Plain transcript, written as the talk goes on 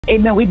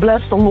Amen. We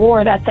bless the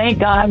Lord. I thank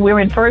God. We're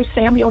in 1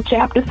 Samuel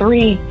chapter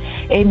 3.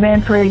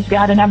 Amen. Praise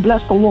God. And I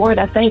bless the Lord.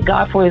 I thank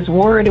God for his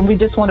word. And we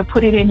just want to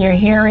put it in your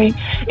hearing.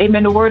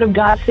 Amen. The word of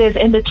God says,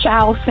 "And the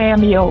child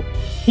Samuel,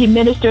 he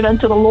ministered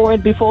unto the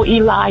Lord before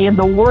Eli, and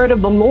the word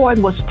of the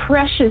Lord was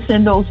precious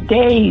in those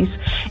days."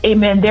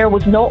 Amen. There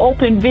was no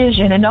open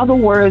vision. In other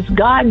words,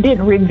 God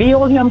didn't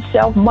reveal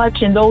himself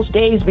much in those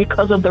days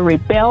because of the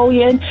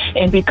rebellion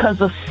and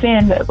because of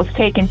sin that was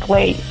taking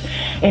place.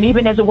 And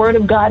even as the word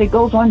of God, it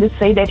goes on to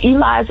say that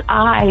Eli's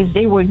eyes,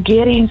 they were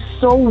getting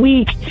so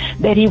weak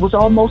that he was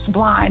almost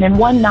blind. And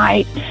one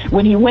night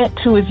when he went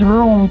to his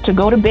room to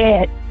go to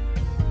bed,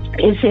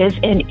 it says,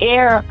 "And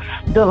ere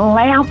the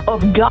lamp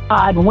of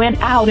God went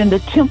out in the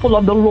temple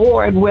of the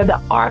Lord where the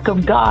ark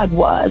of God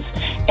was,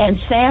 and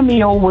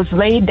Samuel was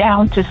laid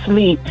down to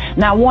sleep."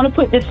 Now, I want to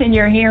put this in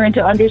your hearing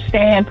to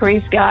understand,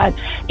 praise God,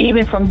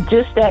 even from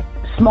just that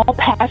small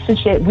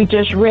passage that we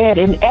just read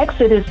in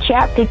Exodus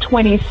chapter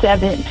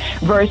 27,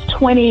 verse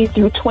 20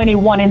 through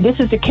 21. And this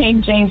is the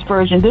King James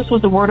Version. This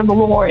was the word of the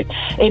Lord.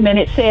 Amen.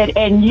 It said,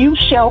 "And you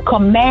shall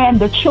command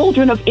the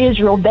children of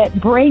Israel that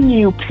bring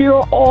you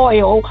pure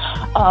oil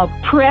of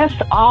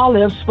pressed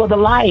olives for the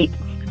light,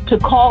 to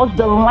cause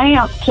the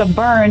lamp to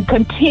burn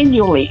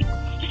continually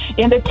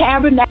in the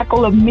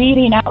tabernacle of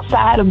meeting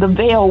outside of the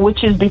veil,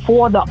 which is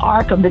before the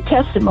ark of the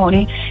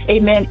testimony."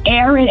 Amen.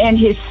 Aaron and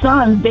his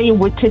sons, they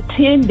were to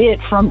tend it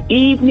from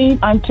evening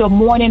until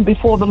morning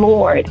before the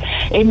Lord.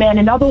 Amen.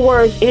 In other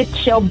words, it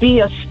shall be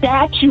a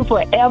statute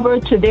forever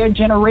to their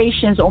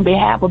generations on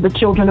behalf of the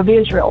children of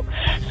Israel.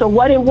 So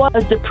what it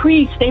was, the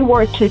priests, they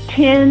were to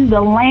tend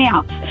the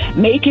lamps,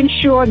 making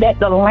sure that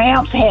the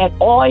lamps had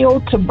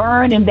oil to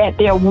burn and that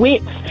their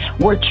wicks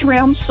were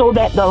trimmed so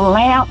that the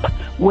lamp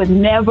would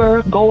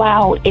never go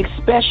out,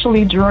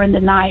 especially during the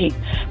night.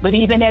 But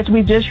even as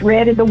we just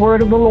read in the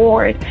word of the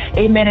Lord,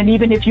 amen, and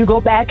even if you go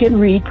back and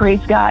read,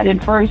 praise God, in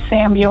 1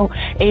 Samuel,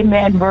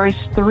 amen, verse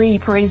 3,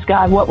 praise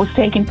God, what was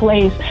taking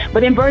place.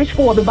 But in verse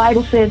 4, the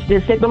Bible says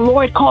this, that the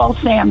Lord called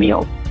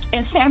Samuel,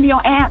 and Samuel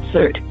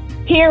answered,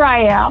 "Here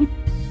I am.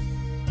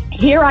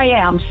 Here I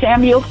am."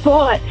 Samuel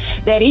thought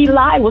that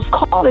Eli was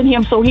calling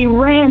him, so he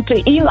ran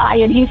to Eli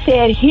and he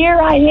said,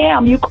 "Here I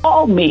am, you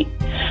called me."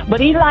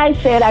 But Eli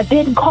said, "I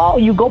didn't call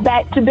you, go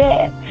back to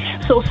bed."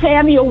 So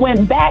Samuel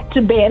went back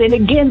to bed, and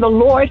again the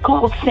Lord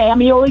called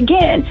Samuel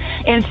again.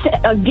 And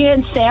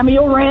again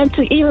Samuel ran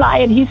to Eli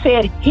and he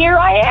said, "Here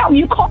I am,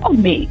 you called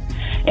me."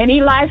 And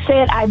Eli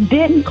said, "I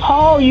didn't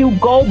call you,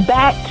 go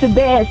back to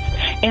bed."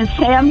 And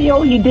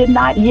Samuel, he did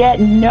not yet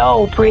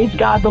know, praise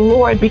God, the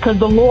Lord, because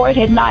the Lord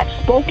had not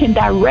spoken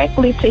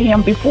directly to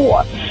him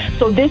before.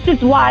 So this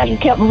is why he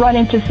kept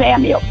running to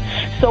Samuel.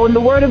 So in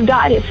the word of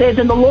God, it says,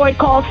 "And the Lord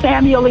called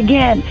Samuel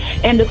again,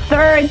 and the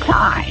third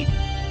time,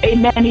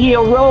 amen, he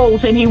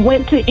arose and he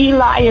went to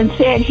Eli and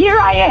said, 'Here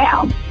I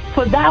am,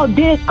 for thou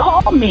didst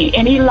call me.'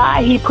 And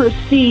Eli, he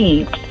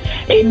perceived,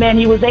 amen,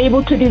 he was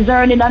able to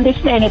discern and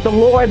understand that the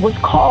Lord was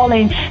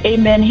calling,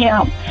 amen,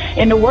 him.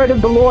 In the word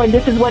of the Lord,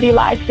 this is what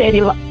Eli said.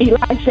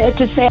 Eli said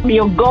to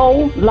Samuel,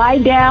 'Go, lie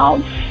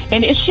down,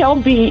 and it shall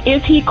be,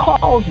 if he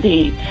calls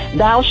thee,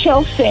 thou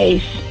shalt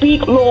say,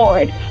 Speak,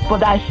 Lord, for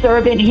thy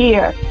servant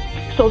hear.'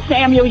 So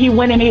Samuel, he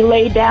went and he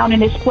laid down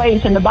in his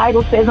place. And the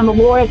Bible says, and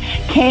the Lord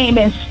came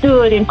and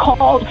stood and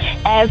called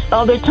as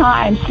other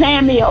times,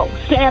 'Samuel,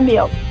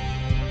 Samuel.'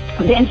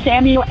 Then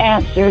Samuel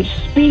answered,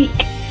 'Speak,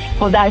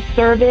 for thy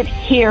servant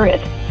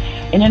heareth.'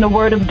 And in the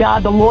word of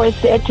God, the Lord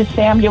said to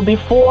Samuel,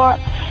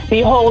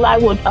 'Behold, I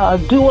will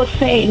do a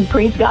thing,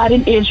 praise God,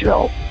 in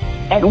Israel,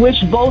 at which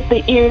both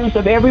the ears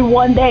of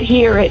everyone that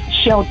hear it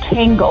shall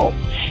tingle.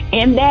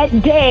 In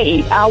that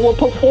day I will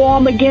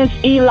perform against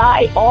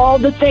Eli all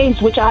the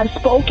things which I've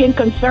spoken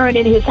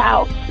concerning his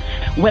house.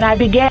 When I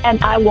began,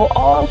 I will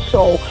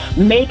also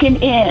make an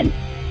end.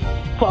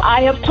 For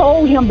I have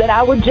told him that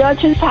I will judge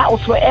his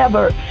house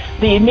forever,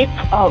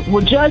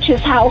 will judge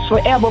his house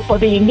forever for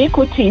the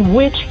iniquity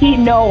which he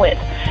knoweth,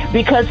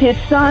 because his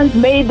sons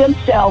made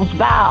themselves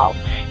vow,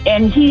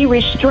 and he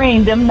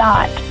restrained them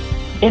not.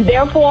 And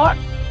therefore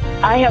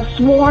I have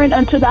sworn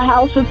unto the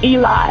house of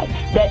Eli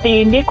that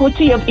the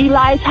iniquity of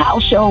Eli's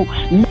house shall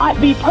not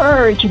be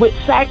purged with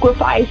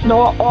sacrifice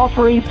nor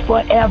offerings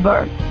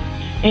forever.'"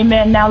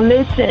 Amen. Now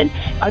listen,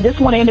 I just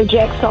want to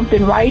interject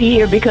something right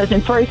here, because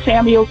in 1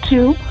 Samuel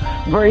 2,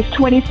 verse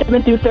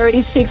 27 through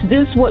 36,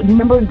 this would,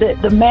 remember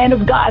the man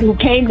of God who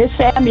came to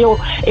Samuel,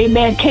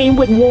 amen, came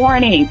with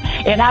warning.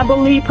 And I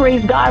believe,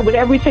 praise God, with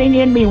everything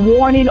in me,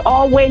 warning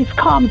always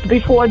comes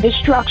before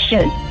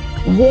destruction.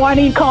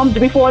 Warning comes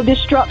before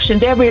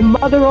destruction. Every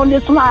mother on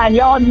this line,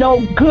 y'all know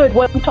good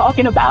what I'm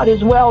talking about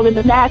as well in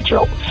the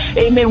natural.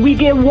 Amen. We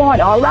get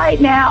warned. All right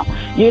now.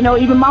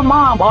 Even my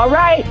mom. All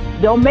right.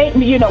 Don't make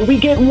me, we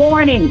get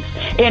warnings.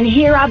 And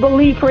here I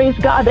believe, praise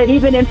God, that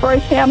even in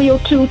 1 Samuel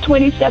 2,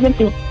 27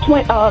 through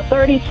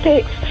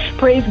 36,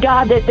 praise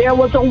God, that there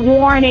was a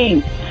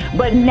warning.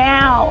 But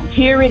now,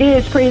 here it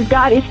is, praise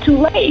God, it's too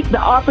late.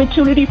 The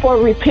opportunity for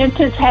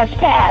repentance has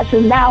passed,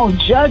 and now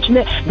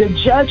the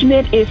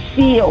judgment is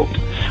sealed.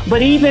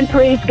 But even,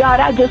 praise God,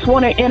 I just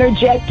want to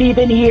interject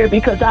even here,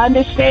 because I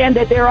understand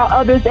that there are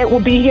others that will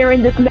be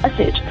hearing this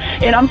message.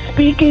 And I'm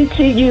speaking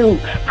to you.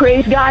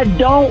 Praise God.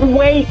 Don't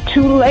wait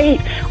too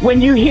late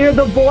when you hear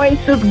the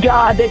voice of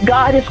God, that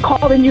God is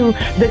calling you.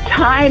 The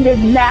time is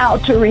now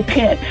to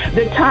repent.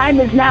 The time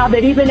is now,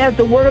 that even as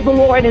the word of the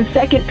Lord in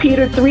 2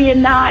 Peter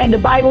 3:9, the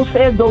Bible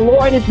says the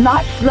Lord is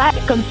not slack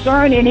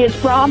concerning his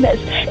promise,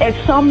 as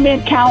some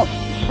men count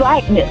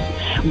slackness,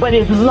 but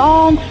is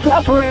long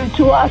suffering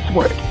to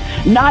usward,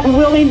 not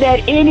willing that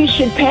any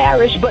should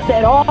perish, but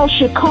that all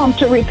should come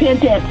to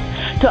repentance.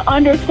 To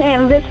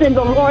understand, listen,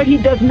 the Lord, he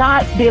does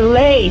not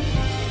delay.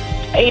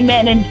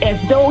 Amen. And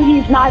as though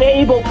he's not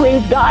able,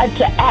 praise God,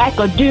 to act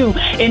or do.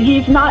 And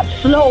he's not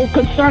slow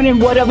concerning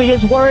whatever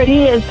his word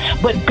is,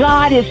 but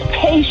God is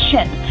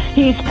patient.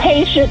 He's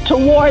patient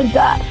towards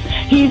us.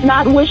 He's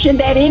not wishing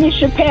that any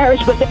should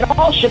perish, but that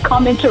all should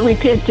come into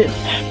repentance,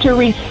 to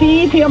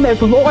receive him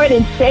as Lord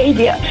and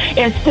Savior.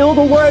 And still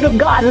the word of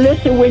God.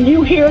 Listen, when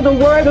you hear the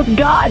word of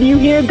God, you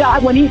hear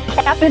God when he's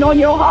tapping on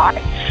your heart.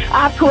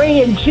 I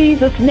pray in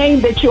Jesus'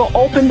 name that you'll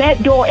open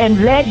that door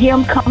and let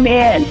him come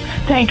in.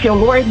 Thank you,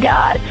 Lord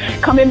God.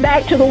 Coming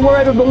back to the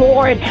word of the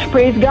Lord,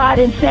 praise God,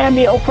 in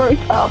Samuel,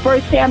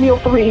 1 Samuel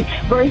 3,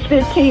 verse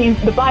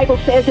 15, the Bible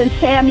says in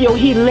Samuel,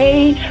 he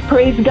lay,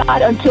 praise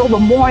God, until the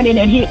morning,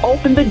 and he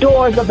opened the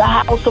doors of the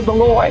house of the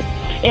Lord.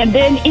 And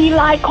then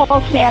Eli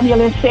called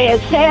Samuel and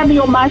said,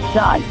 Samuel, my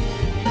son.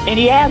 And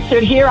he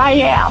answered, here I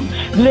am.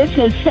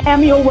 Listen,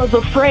 Samuel was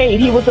afraid.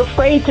 He was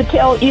afraid to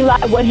tell Eli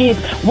what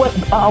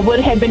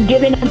had been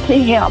given unto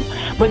him.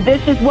 But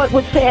this is what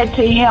was said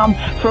to him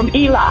from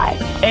Eli.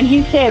 And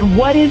he said,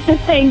 what is the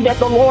thing that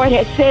the Lord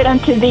has said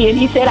unto thee? And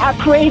he said, I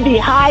pray thee,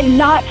 hide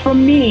not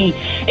from me.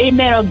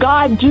 Amen. Or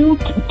God, do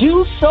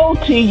so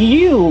to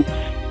you.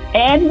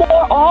 And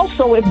more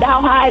also, if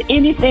thou hide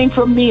anything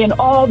from me, and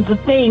all the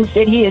things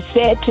that he has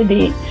said to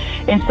thee.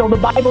 And so the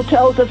Bible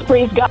tells us,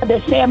 praise God,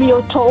 that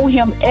Samuel told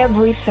him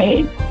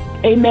everything.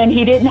 Amen.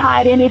 He didn't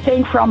hide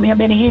anything from him.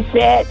 And he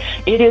said,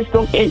 it is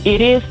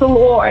the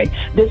Lord.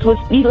 This was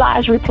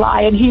Eli's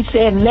reply. And he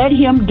said, let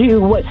him do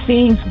what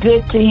seems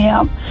good to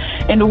him.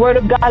 And the word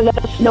of God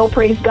let us know,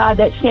 praise God,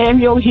 that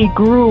Samuel, he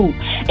grew.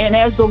 And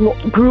as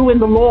grew in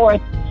the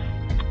Lord,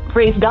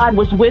 praise God,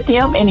 was with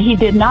him, and he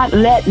did not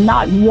let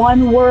not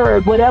one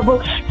word,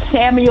 whatever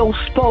Samuel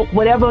spoke,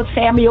 whatever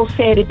Samuel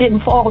said, it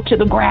didn't fall to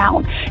the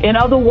ground. In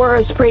other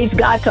words, praise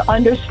God, to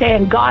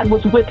understand, God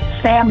was with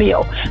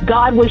Samuel.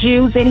 God was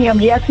using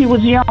him. Yes, he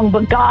was young,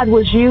 but God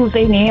was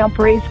using him,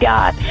 praise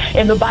God.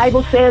 And the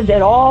Bible says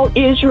that all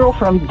Israel,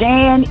 from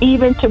Dan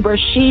even to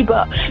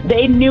Beersheba,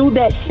 they knew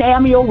that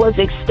Samuel was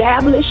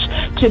established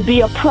to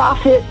be a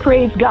prophet,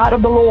 praise God,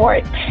 of the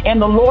Lord.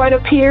 And the Lord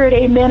appeared,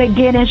 amen,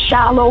 again in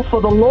Shiloh,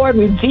 for the Lord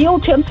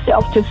revealed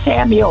himself to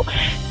Samuel,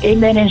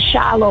 amen, in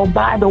Shiloh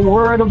by the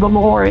word of the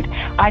Lord.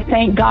 I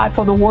thank God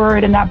for the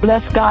word, and I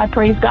bless God,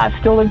 praise God,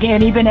 still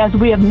again, even as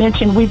we have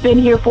mentioned, we've been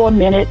here for a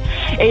minute,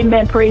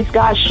 amen, praise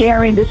God,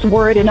 sharing this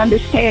word and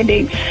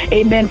understanding,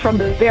 amen, from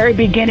the very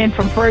beginning,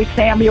 from 1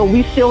 Samuel,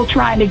 we still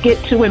trying to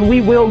get to, and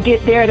we will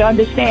get there, to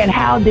understand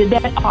how did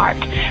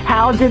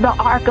the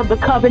ark of the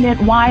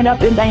covenant wind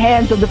up in the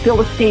hands of the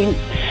Philistines.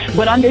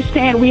 But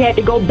understand, we had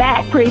to go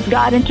back, praise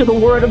God, into the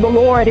word of the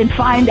Lord and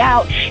find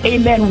out,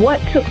 amen,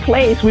 what took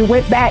place. We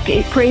went back,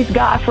 praise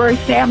God, 1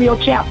 Samuel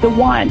chapter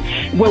 1,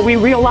 where we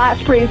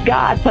realized, praise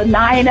God,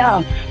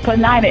 Peninnah,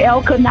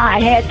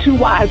 Elkanah had two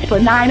wives,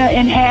 Peninnah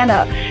and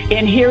Hannah.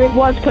 And here it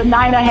was,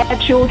 Peninnah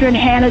had children,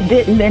 Hannah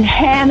didn't. And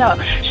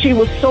Hannah, she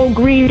was so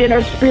grieved in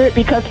her spirit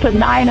because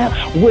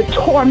Peninnah would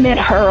torment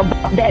her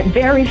about that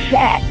very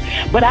fact.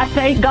 But I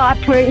thank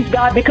God, praise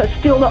God, because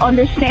still to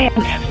understand,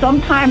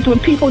 sometimes when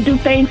people do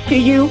things to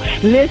you,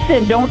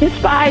 listen, don't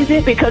despise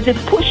it, because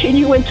it's pushing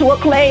you into a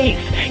place.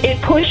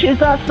 It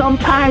pushes us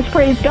sometimes,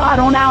 praise God,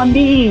 on our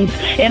knees.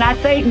 And I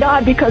thank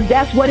God, because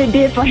that's what it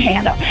did for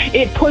Hannah.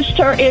 It pushed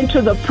her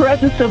into the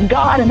presence of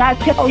God. And I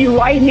tell you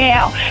right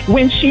now,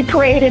 when she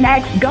prayed and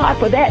asked God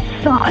for that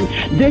son,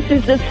 this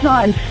is the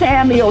son,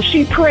 Samuel,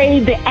 she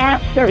prayed the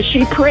answer.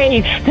 She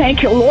prayed,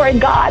 thank you,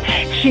 Lord God.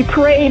 She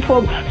prayed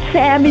for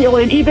Samuel,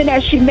 and even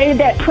as she made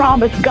that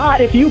promise,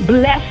 God, if you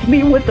bless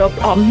me with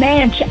a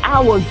man, I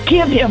will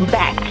give him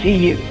back to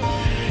you.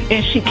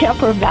 And she kept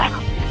her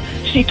vow.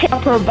 She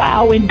kept her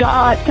vow, and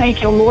God,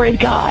 thank you, Lord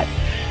God.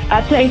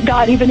 I thank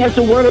God, even as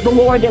the word of the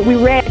Lord that we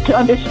read, to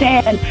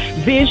understand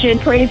vision,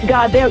 praise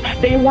God,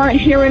 they weren't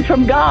hearing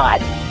from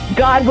God.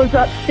 God was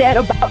upset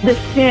about the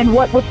sin,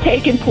 what was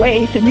taking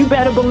place, and you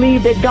better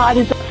believe that God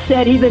is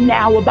upset even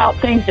now about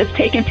things that's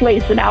taking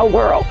place in our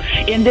world,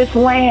 in this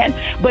land.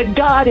 But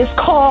God is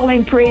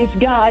calling, praise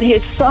God,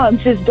 his sons,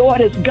 his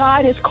daughters.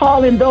 God is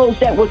calling those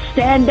that will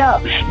stand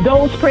up,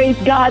 those, praise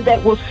God,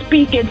 that will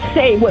speak and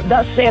say what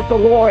thus saith the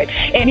Lord.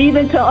 And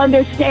even to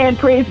understand,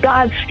 praise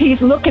God,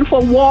 he's looking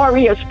for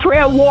warriors,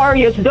 prayer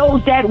warriors,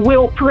 those that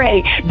will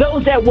pray,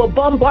 those that will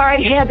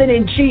bombard heaven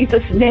in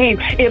Jesus' name.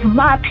 If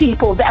my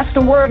people, that's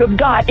the word of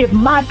God, if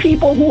my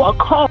people who are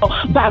called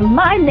by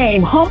my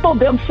name humble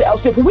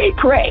themselves, if we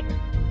pray,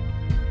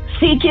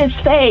 seek his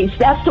face.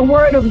 That's the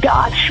word of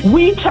God.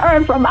 We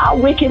turn from our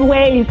wicked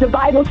ways. The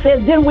Bible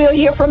says, then we'll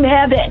hear from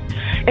heaven.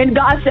 And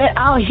God said,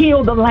 I'll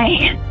heal the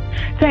land.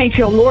 Thank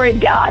you,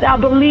 Lord God. I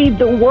believe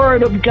the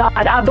word of God.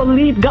 I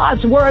believe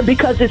God's word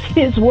because it's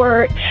his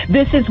word.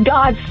 This is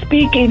God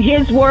speaking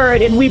his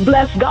word, and we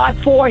bless God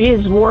for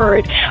his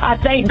word. I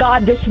thank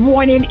God this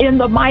morning in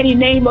the mighty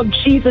name of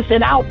Jesus,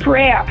 in our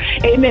prayer.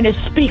 Amen. And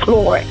speak,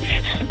 Lord.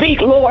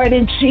 Speak, Lord,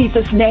 in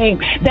Jesus' name.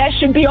 That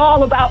should be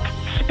all about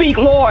speak,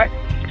 Lord.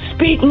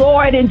 Speak,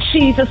 Lord, in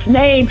Jesus'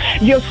 name.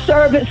 Your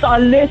servants are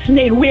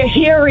listening. We're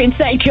hearing.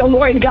 Thank you,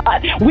 Lord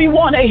God. We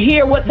want to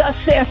hear what thus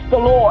says the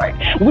Lord.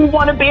 We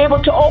want to be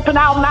able to open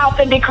our mouth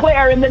and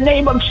declare in the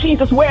name of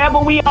Jesus wherever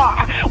we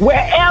are,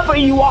 wherever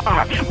you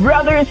are,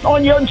 whether it's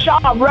on your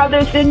job, whether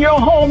it's in your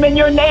home, in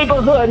your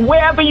neighborhood,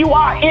 wherever you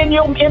are, in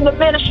the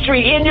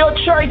ministry, in your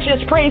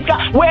churches, praise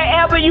God,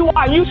 wherever you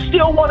are, you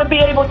still want to be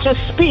able to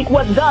speak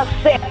what thus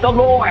saith the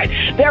Lord.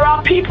 There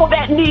are people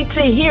that need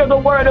to hear the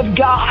word of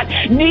God,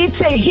 need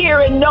to hear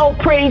and know,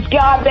 praise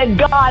God, that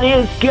God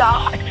is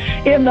God.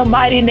 In the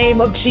mighty name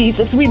of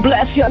Jesus, we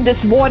bless you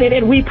this morning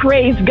and we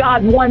praise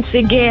God once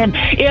again.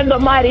 In the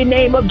mighty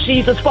name of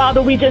Jesus,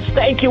 Father, we just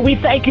thank you. We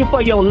thank you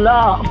for your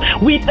love.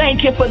 We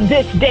thank you for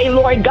this day,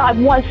 Lord God.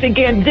 Once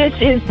again, this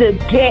is the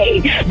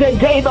day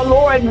the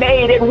Lord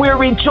made, and we're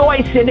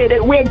rejoicing in it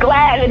and we're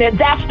glad in it.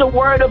 That's the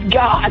word of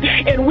God.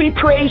 And we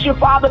praise you,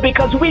 Father,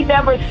 because we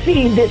never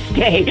seen this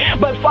day.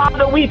 But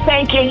Father, we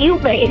thank you. You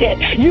made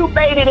it. You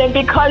made it. And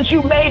because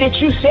you made it,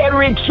 you said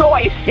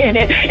rejoice in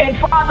it. And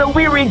Father,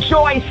 we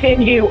rejoice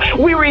in you.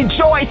 We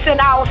rejoice in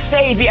our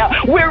Savior.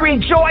 We're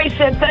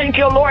rejoicing, thank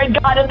you, Lord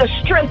God, in the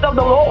strength of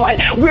the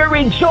Lord. We're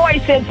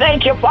rejoicing,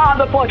 thank you,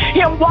 Father, for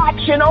him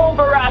watching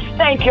over us.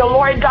 Thank you,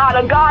 Lord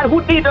God, a God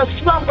who neither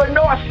slumber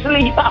nor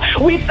sleep.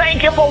 We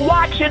thank you for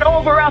watching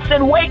over us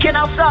and waking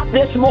us up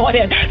this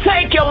morning.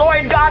 Thank you,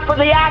 Lord God, for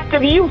the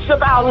active use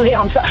of our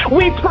limbs.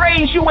 We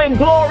praise you and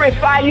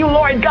glorify you,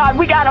 Lord God.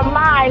 We got a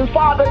mind,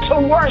 Father,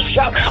 to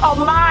worship, a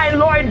mind,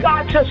 Lord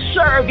God, to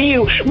serve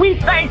you. We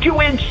thank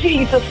you in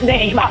Jesus'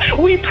 name.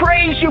 We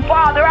praise you,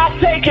 Father. I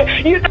thank you.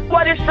 You know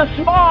what? It's the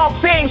small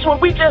things when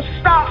we just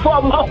stop for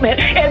a moment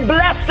and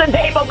bless the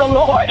name of the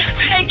Lord.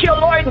 Thank you,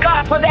 Lord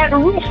God, for that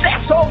roof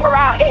that's over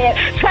our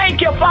head.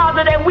 Thank you,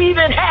 Father, that we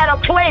even had a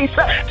place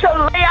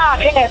to lay our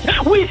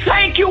heads. We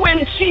thank you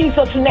in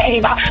Jesus'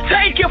 name.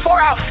 Thank you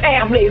for our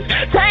families.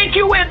 Thank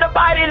you in the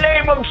mighty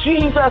name of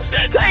Jesus.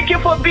 Thank you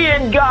for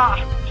being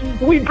God.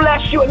 We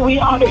bless you and we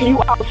honor you,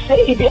 our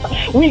Savior.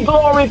 We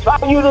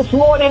glorify you this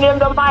morning in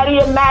the mighty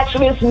and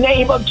matchless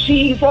name of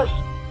Jesus.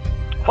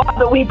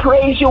 Father, we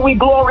praise you, we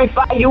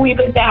glorify you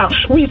even now.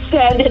 We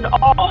stand in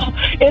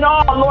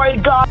awe,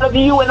 Lord God, of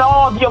you and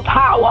all of your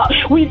power.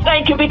 We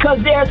thank you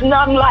because there's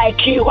none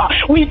like you.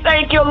 We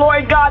thank you,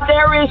 Lord God,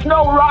 there is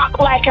no rock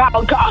like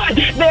our God.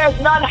 There's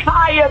none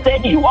higher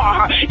than you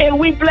are. And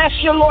we bless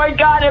you, Lord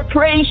God, and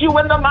praise you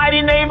in the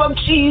mighty name of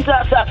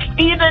Jesus.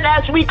 Even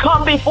as we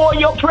come before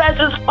your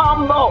presence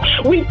humble,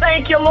 we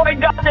thank you, Lord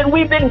God, that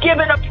we've been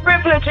given a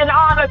privilege and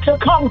honor to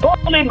come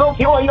boldly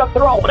before your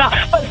throne.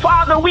 But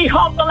Father, we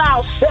humble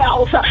ourselves.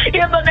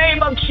 In the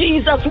name of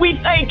Jesus, we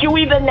thank you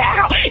even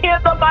now. In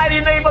the mighty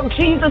name of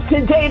Jesus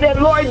today,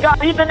 that Lord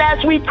God, even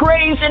as we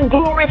praise and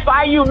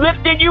glorify you,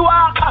 lifting you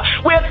up,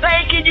 we're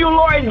thanking you,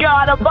 Lord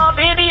God, above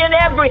any and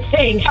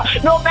everything.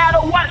 No matter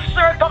what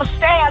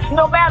circumstance,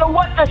 no matter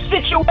what the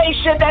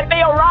situation that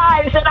may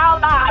arise in our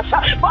lives,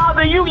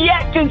 Father, you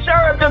yet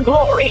deserve the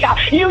glory.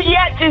 You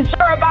yet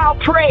deserve our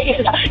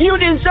praise. You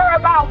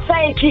deserve our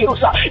thank yous.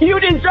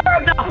 You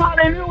deserve the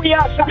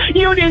hallelujahs.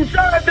 You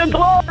deserve the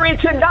glory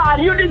to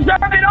God. You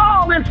deserve it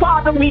all, and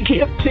Father, we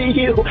give to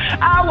you,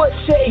 our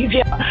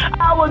Savior,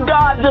 our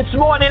God, this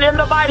morning in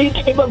the mighty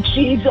name of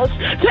Jesus.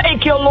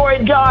 Thank you,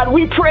 Lord God.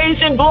 We praise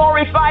and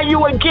glorify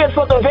you again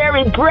for the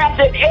very breath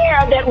and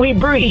air that we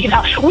breathe.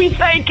 We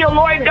thank you,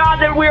 Lord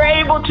God, that we're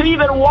able to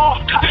even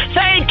walk.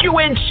 Thank you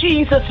in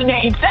Jesus'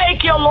 name.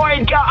 Thank you,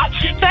 Lord God.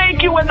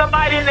 Thank you in the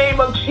mighty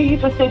name of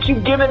Jesus that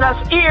you've given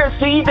us ears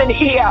to even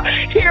hear.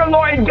 Hear,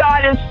 Lord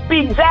God, and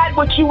speak that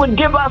which you would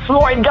give us,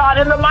 Lord God,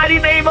 in the mighty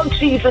name of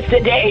Jesus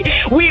today.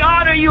 We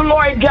honor you,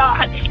 Lord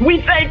God.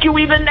 We thank you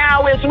even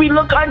now as we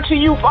look unto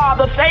you,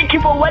 Father. Thank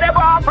you for whatever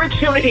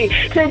opportunity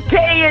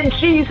today in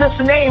Jesus'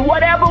 name.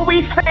 Whatever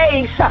we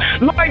face,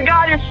 Lord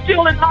God, is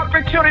still an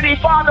opportunity,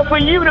 Father, for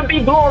you to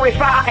be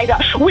glorified.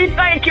 We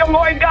thank you,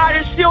 Lord God,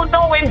 and still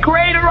knowing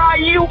greater are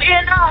you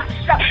in us.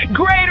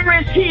 Greater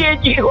is he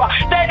in you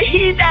than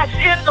he that's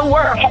in the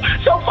world.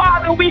 So,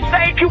 Father, we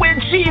thank you in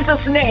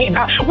Jesus' name.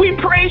 We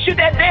praise you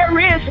that there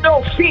is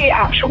no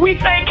fear. We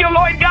thank you,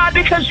 Lord God,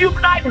 because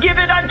you've not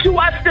given unto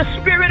us the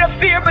spirit of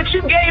fear, but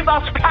you gave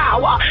us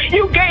power.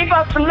 You gave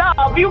us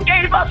love. You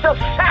gave us a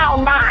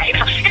sound mind.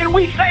 And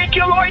we thank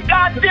you, Lord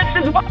God,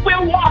 this is what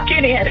we're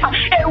walking in.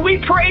 And we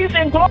praise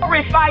and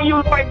glorify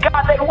you, Lord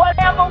God, that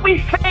whatever we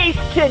face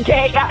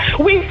today,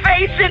 we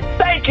face it,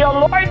 thank you,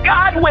 Lord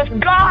God, with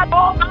God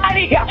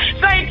Almighty.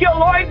 Thank you,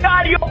 Lord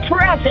God, your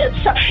presence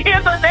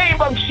in the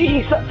name of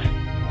Jesus.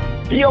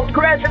 Your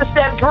presence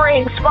that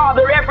brings,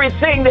 Father,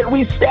 everything that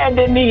we stand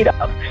in need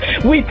of.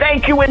 We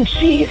thank you in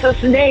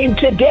Jesus' name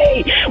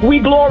today. We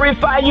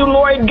glorify you,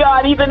 Lord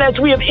God, even as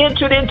we have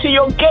entered into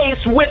your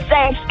gates with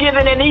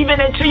thanksgiving and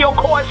even into your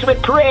courts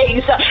with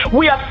praise.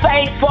 We are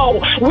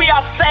thankful. We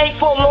are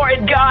thankful,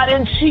 Lord God,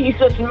 in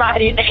Jesus'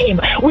 mighty name.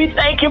 We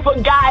thank you for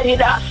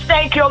guiding us.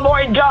 Thank you,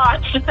 Lord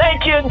God.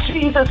 Thank you in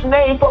Jesus'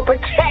 name for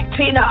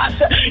protecting us.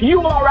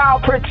 You are our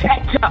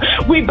protector.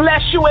 We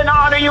bless you and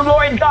honor you,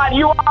 Lord God.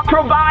 You are our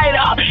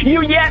provider.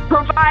 You yet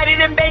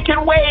providing and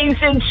making ways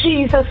in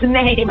Jesus'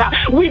 name.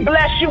 We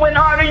bless you and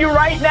honor you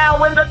right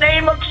now in the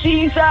name of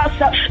Jesus.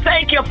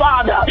 Thank you,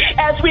 Father,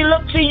 as we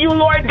look to you,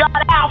 Lord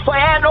God, Alpha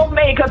and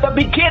Omega, the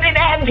beginning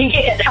and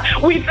the end.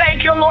 We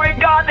thank you, Lord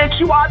God, that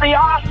you are the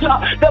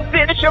author, the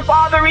finisher,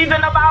 Father,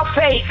 even of our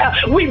faith.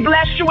 We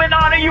bless you and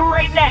honor you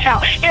right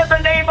now in the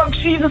name of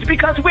Jesus,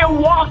 because we're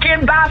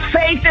walking by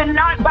faith and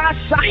not by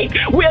sight.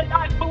 We're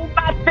not moved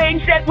by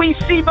things that we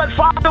see, but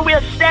Father,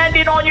 we're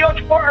standing on your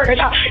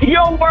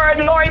word,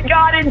 Lord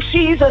God, in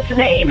Jesus'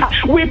 name.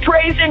 We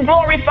praise and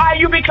glorify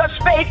you because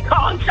faith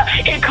comes.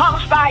 It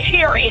comes by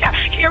hearing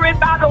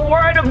by the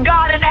word of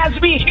God. And as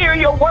we hear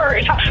your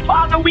word,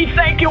 Father, we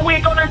thank you.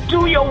 We're going to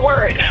do your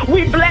word.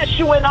 We bless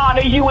you and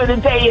honor you in the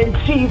day in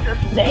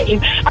Jesus'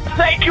 name. I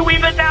thank you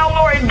even now,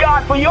 Lord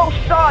God, for your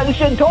sons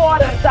and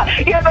daughters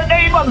in the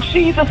name of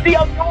Jesus, the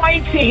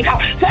anointing.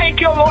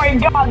 Thank you,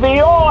 Lord God,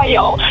 the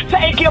oil.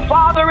 Thank you,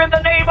 Father, in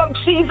the name of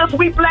Jesus.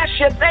 We bless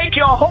you. Thank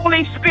you,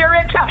 Holy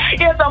Spirit,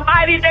 in the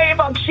mighty name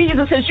of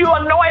Jesus, as you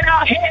anoint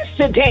our heads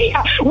today.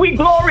 We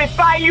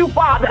glorify you,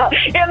 Father,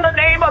 in the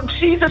name of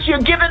Jesus. You're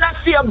giving us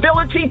the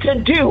ability to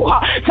do.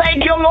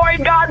 Thank you,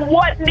 Lord God,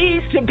 what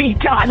needs to be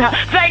done.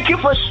 Thank you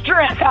for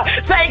strength.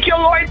 Thank you,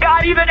 Lord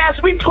God, even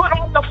as we put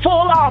on the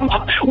full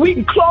armor,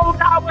 we clothe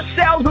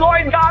ourselves,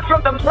 Lord God,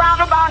 from the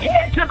crown of our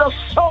head to the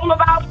sole of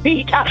our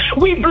feet.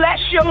 We bless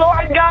you,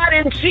 Lord God,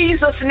 in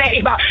Jesus'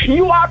 name.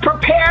 You are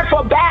prepared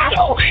for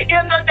battle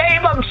in the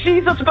name of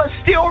Jesus, but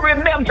still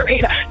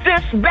remembering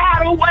this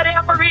battle,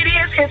 whatever it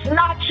is, it's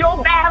not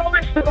your battle,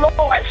 it's the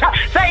Lord's.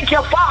 Thank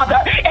you, Father.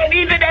 And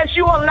even as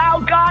you allow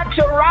God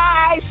to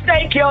rise,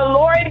 thank you,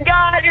 Lord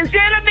God, his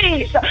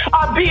enemies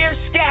are being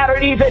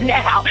scattered even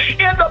now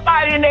in the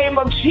mighty name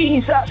of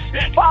Jesus.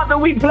 Father,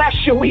 we bless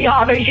you, we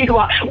honor you.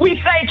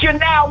 We thank you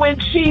now in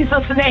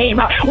Jesus' name.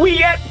 We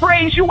yet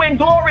praise you and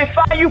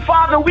glorify you,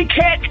 Father. We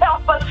can't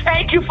help but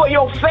thank you for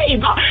your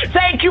favor.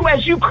 Thank you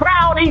as you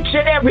crown each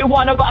and every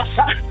one of us.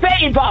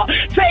 Favor,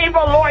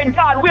 Lord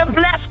God. We're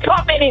blessed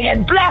coming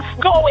in, blessed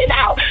going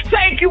out.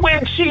 Thank you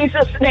in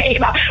Jesus'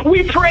 name.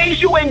 We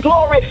praise you and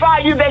glorify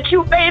you that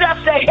you made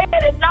us the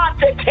head and not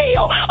the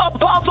tail,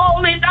 above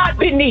only, not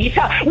beneath.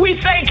 We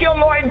thank you,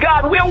 Lord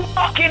God. We're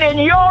walking in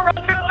your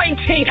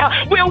anointing.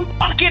 We're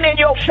walking in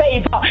your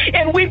favor.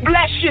 And we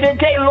bless you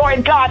today,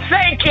 Lord God.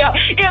 Thank you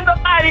in the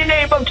mighty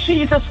name of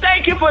Jesus.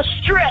 Thank you for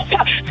strength.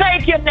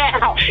 Thank you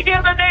now.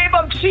 In the name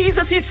of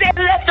Jesus, he said,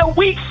 let the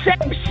weak say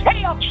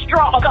I'm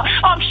strong.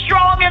 I'm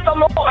strong in the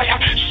Lord,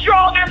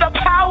 strong in the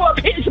power of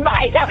his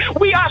might.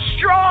 We are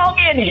strong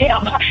in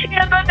him.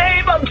 In the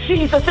name of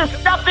Jesus,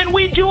 it's nothing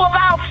we do of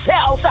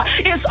ourselves.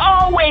 It's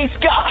always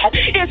God.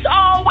 It's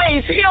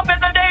always him in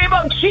the name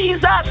of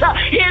Jesus.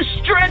 His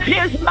strength,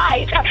 his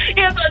might.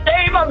 In the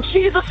name of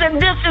Jesus,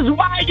 and this is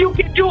why you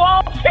can do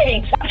all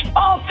things.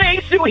 All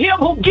things through him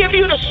who give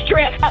you the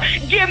strength,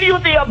 give you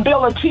the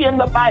ability in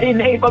the mighty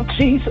name of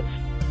Jesus.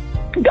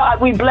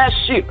 God, we bless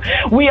you.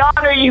 We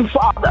honor you,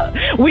 Father.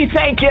 We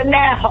thank you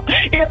now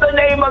in the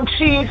name of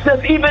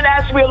Jesus. Even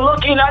as we're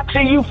looking up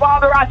to you,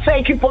 Father, I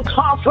thank you for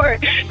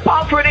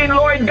comforting,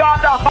 Lord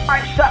God, the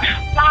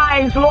hearts,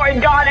 minds,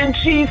 Lord God, in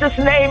Jesus'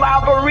 name.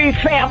 Our bereaved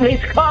families,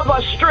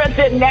 cover,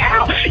 strengthen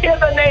now in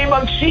the name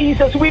of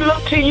Jesus. We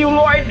look to you,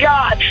 Lord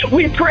God.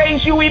 We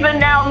praise you even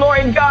now,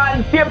 Lord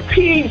God. Give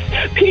peace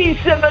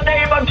in the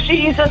name of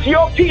Jesus.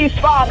 Your peace,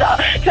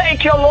 Father.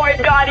 Thank you, Lord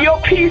God.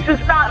 Your peace is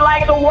not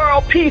like the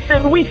world peace.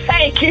 We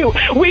thank you.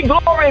 We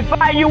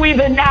glorify you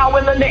even now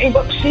in the name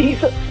of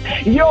Jesus.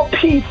 Your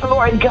peace,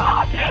 Lord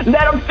God.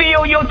 Let them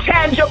feel your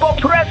tangible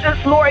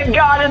presence, Lord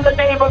God, in the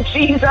name of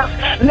Jesus.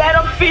 Let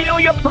them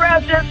feel your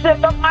presence in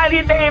the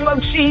mighty name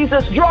of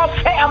Jesus. Draw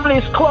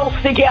families close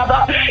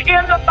together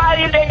in the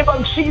mighty name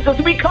of Jesus.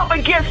 We come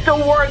against the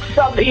works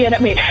of the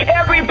enemy.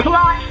 Every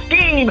plot,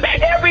 scheme,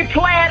 every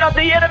plan of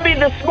the enemy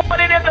this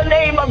morning in the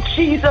name of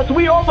Jesus.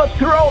 We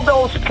overthrow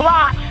those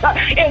plots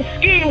and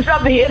schemes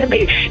of the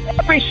enemy.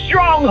 Every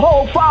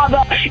stronghold,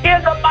 Father,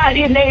 in the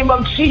mighty name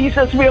of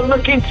Jesus, we're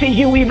looking to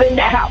you even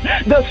now.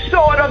 The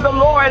sword of the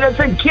Lord is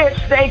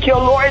against, thank you,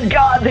 Lord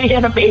God, the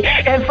enemy.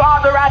 And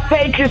Father, I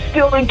thank you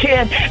still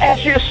again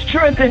as you're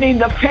strengthening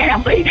the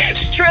family,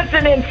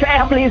 strengthening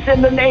families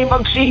in the name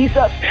of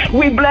Jesus.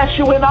 We bless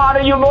you and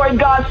honor you, Lord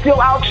God, still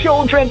our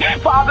children,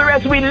 Father,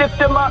 as we lift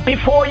them up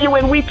before you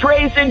and we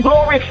praise and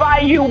glorify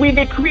you. We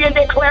decree and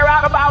declare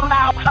out of our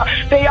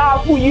mouth, they are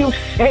who you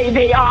say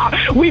they are.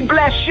 We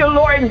bless you,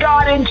 Lord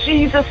God, in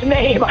Jesus'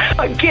 name.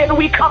 Again,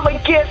 we come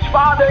against,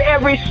 Father,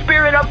 every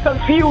spirit of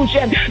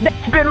confusion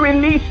that's been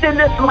released in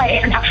this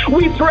land.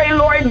 We pray,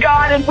 Lord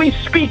God, and we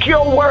speak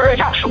your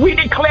word. We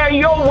declare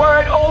your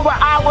word over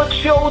our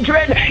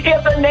children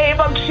in the name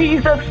of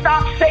Jesus.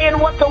 Stop saying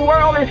what the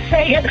world is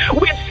saying.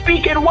 We're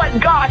speaking what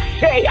God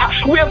say.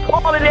 We're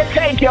calling it,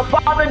 thank you,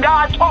 Father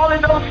God,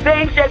 calling those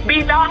things that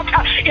be not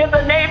in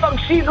the name of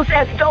Jesus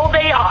as though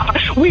they are.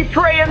 We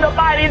pray in the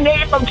mighty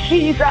name of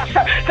Jesus.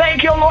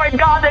 Thank you, Lord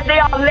God, that they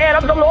are led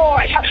of the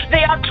Lord.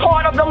 They are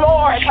taught of the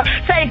Lord.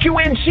 Thank you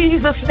in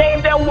Jesus'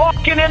 name. They're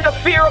walking in the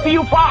fear of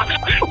you, Father.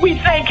 We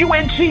thank you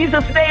in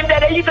Jesus' name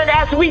that even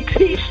as we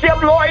teach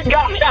them, Lord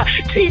God,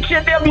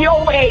 teaching them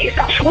your ways.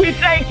 We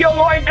thank you,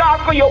 Lord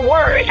God, for your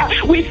word.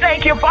 We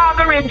thank you,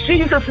 Father, in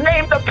Jesus'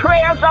 name, the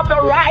prayers of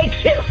the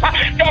righteous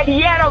that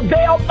yet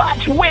avail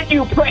much when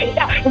you pray.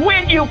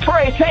 When you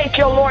pray, thank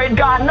you, Lord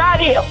God,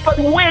 not if, but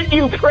when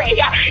you pray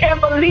and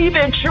believe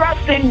and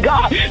trust in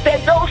God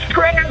that those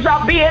prayers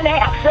are being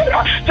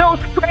answered. Those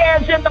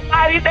prayers in the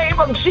mighty name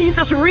of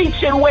Jesus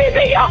reaching where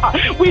they are.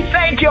 We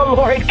thank you,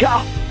 Lord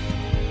God.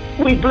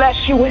 We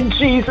bless you in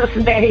Jesus'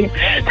 name.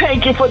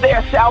 Thank you for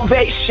their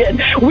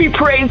salvation. We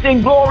praise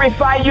and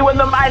glorify you in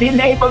the mighty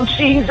name of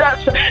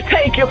Jesus.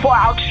 Thank you for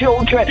our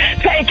children.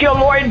 Thank you,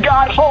 Lord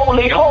God.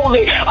 Holy,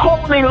 holy,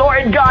 holy,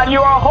 Lord God.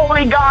 You are a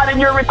holy God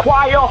and you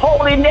require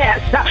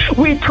holiness.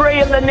 We pray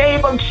in the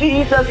name of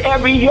Jesus,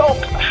 every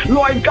yoke,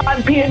 Lord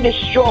God, being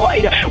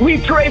destroyed. We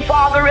pray,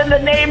 Father, in the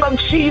name of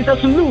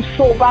Jesus, loose,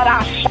 Lord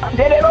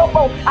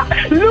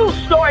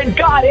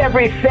God,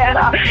 every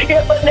fetter.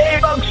 In the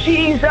name of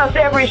Jesus,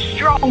 every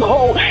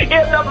stronghold,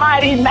 in the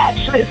mighty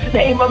matchless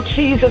name of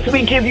Jesus,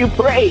 we give you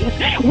praise.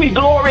 We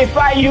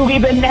glorify you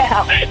even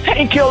now.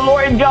 Thank you,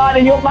 Lord God,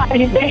 in your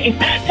mighty name.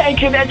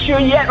 Thank you that you're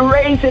yet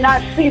raising.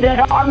 I see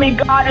that army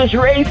God is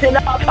raising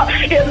up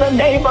in the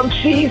name of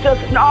Jesus,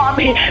 an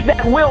army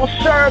that will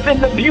serve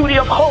in the beauty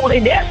of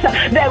holiness,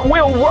 that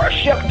will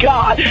worship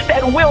God,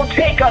 that will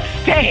take a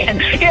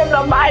stand in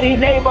the mighty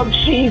name of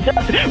Jesus.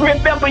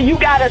 Remember, you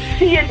got to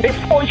see it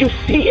before you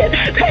see it.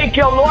 Thank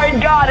you,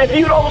 Lord God. If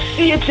you don't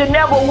see it, you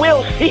never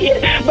will see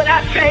it. But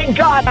I thank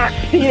God I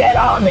see that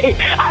army.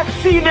 I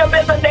see them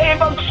in the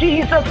name of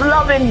Jesus,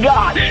 loving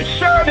God,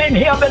 serving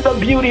him in the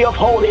beauty of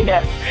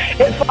holiness.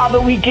 And Father,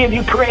 we give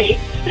you praise.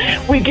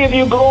 We give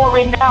you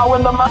glory now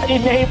in the mighty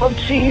name of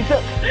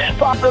Jesus.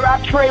 Father,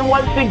 I pray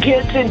once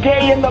again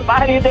today in the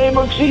mighty name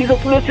of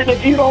Jesus. Listen,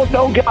 if you don't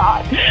know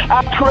God,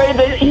 I pray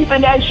that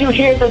even as you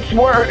hear this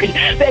word,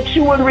 that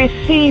you will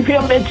receive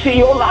him into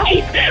your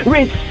life.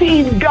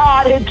 Receive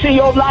God into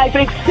your life.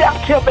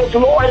 Accept him as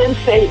Lord and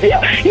Savior.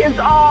 His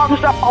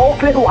arms are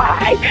open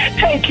wide.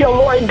 Thank you,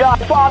 Lord God.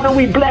 Father,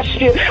 we bless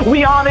you.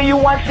 We honor you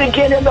once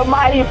again in the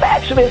mighty,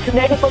 matchless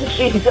name of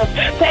Jesus.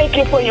 Thank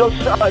you for your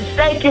sons.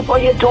 Thank you for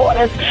your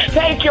daughters.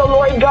 Thank you,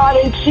 Lord God,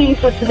 in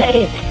Jesus'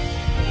 name.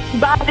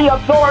 By the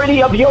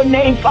authority of your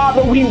name,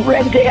 Father, we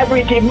render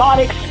every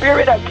demonic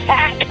spirit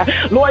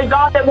attack, Lord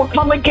God, that will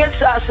come against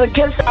us,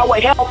 against our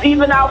health,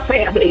 even our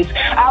families,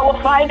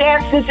 our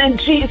finances in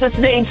Jesus'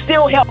 name,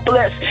 still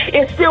helpless,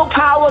 it's still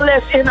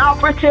powerless,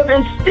 inoperative,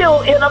 and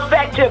still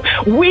ineffective.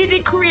 We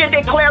decree and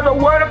declare the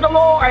word of the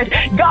Lord.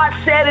 God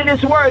said in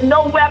his word,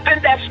 no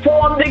weapon that's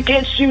formed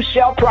against you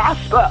shall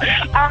prosper.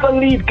 I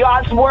believe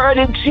God's word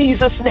in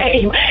Jesus'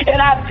 name.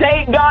 And I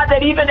thank God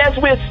that even as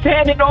we're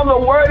standing on the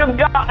word of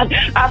God,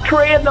 I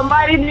pray in the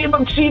mighty name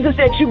of Jesus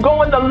that you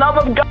go in the love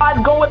of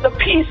God, go in the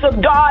peace of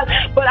God.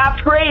 But I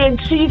pray in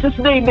Jesus'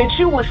 name that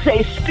you would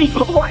say, speak,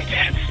 Lord.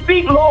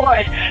 Speak,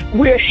 Lord.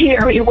 We're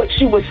hearing what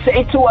you would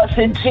say to us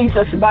in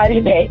Jesus'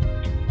 mighty name.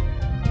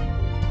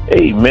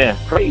 Amen.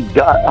 Praise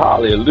God.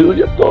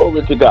 Hallelujah.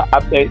 Glory to God. I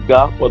thank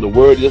God for the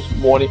word this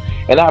morning.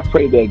 And I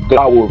pray that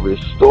God will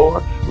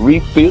restore,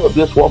 refill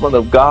this woman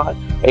of God.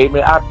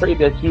 Amen. I pray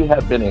that you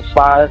have been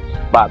inspired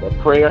by the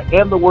prayer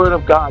and the word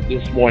of God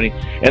this morning.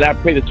 And I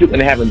pray that you're going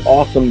to have an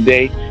awesome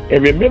day.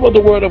 And remember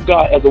the word of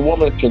God as the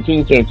woman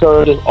continues to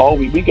encourage us all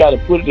week. We got to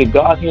put it in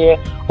God's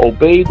hand,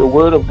 obey the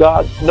word of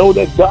God, know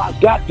that God's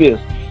got this.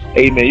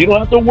 Amen. You don't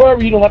have to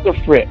worry. You don't have to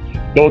fret.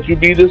 Don't you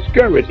be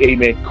discouraged.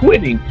 Amen.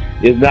 Quitting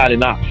is not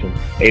an option.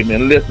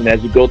 Amen. Listen,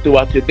 as you go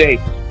throughout your day,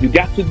 you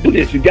got to do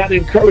this. You got to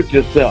encourage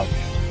yourself.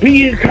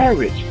 Be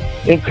encouraged.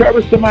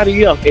 Encourage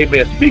somebody else.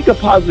 Amen. Speak a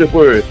positive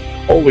word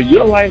over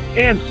your life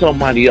and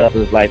somebody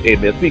else's life.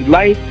 Amen. Speak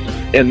life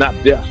and not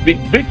death. Speak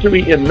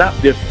victory and not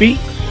defeat.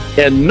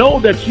 And know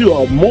that you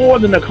are more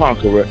than a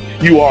conqueror.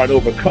 You are an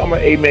overcomer.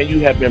 Amen. You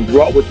have been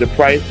brought with the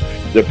price,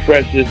 the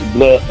precious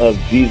blood of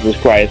Jesus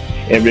Christ.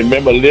 And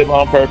remember, live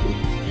on purpose.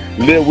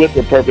 Live with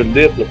the purpose.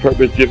 Live the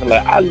purpose-driven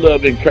life. I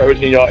love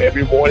encouraging y'all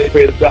every morning.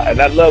 Praise God. And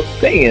I love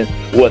saying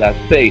what I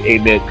say.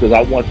 Amen. Because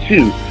I want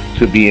you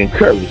to be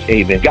encouraged.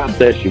 Amen. God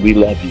bless you. We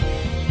love you.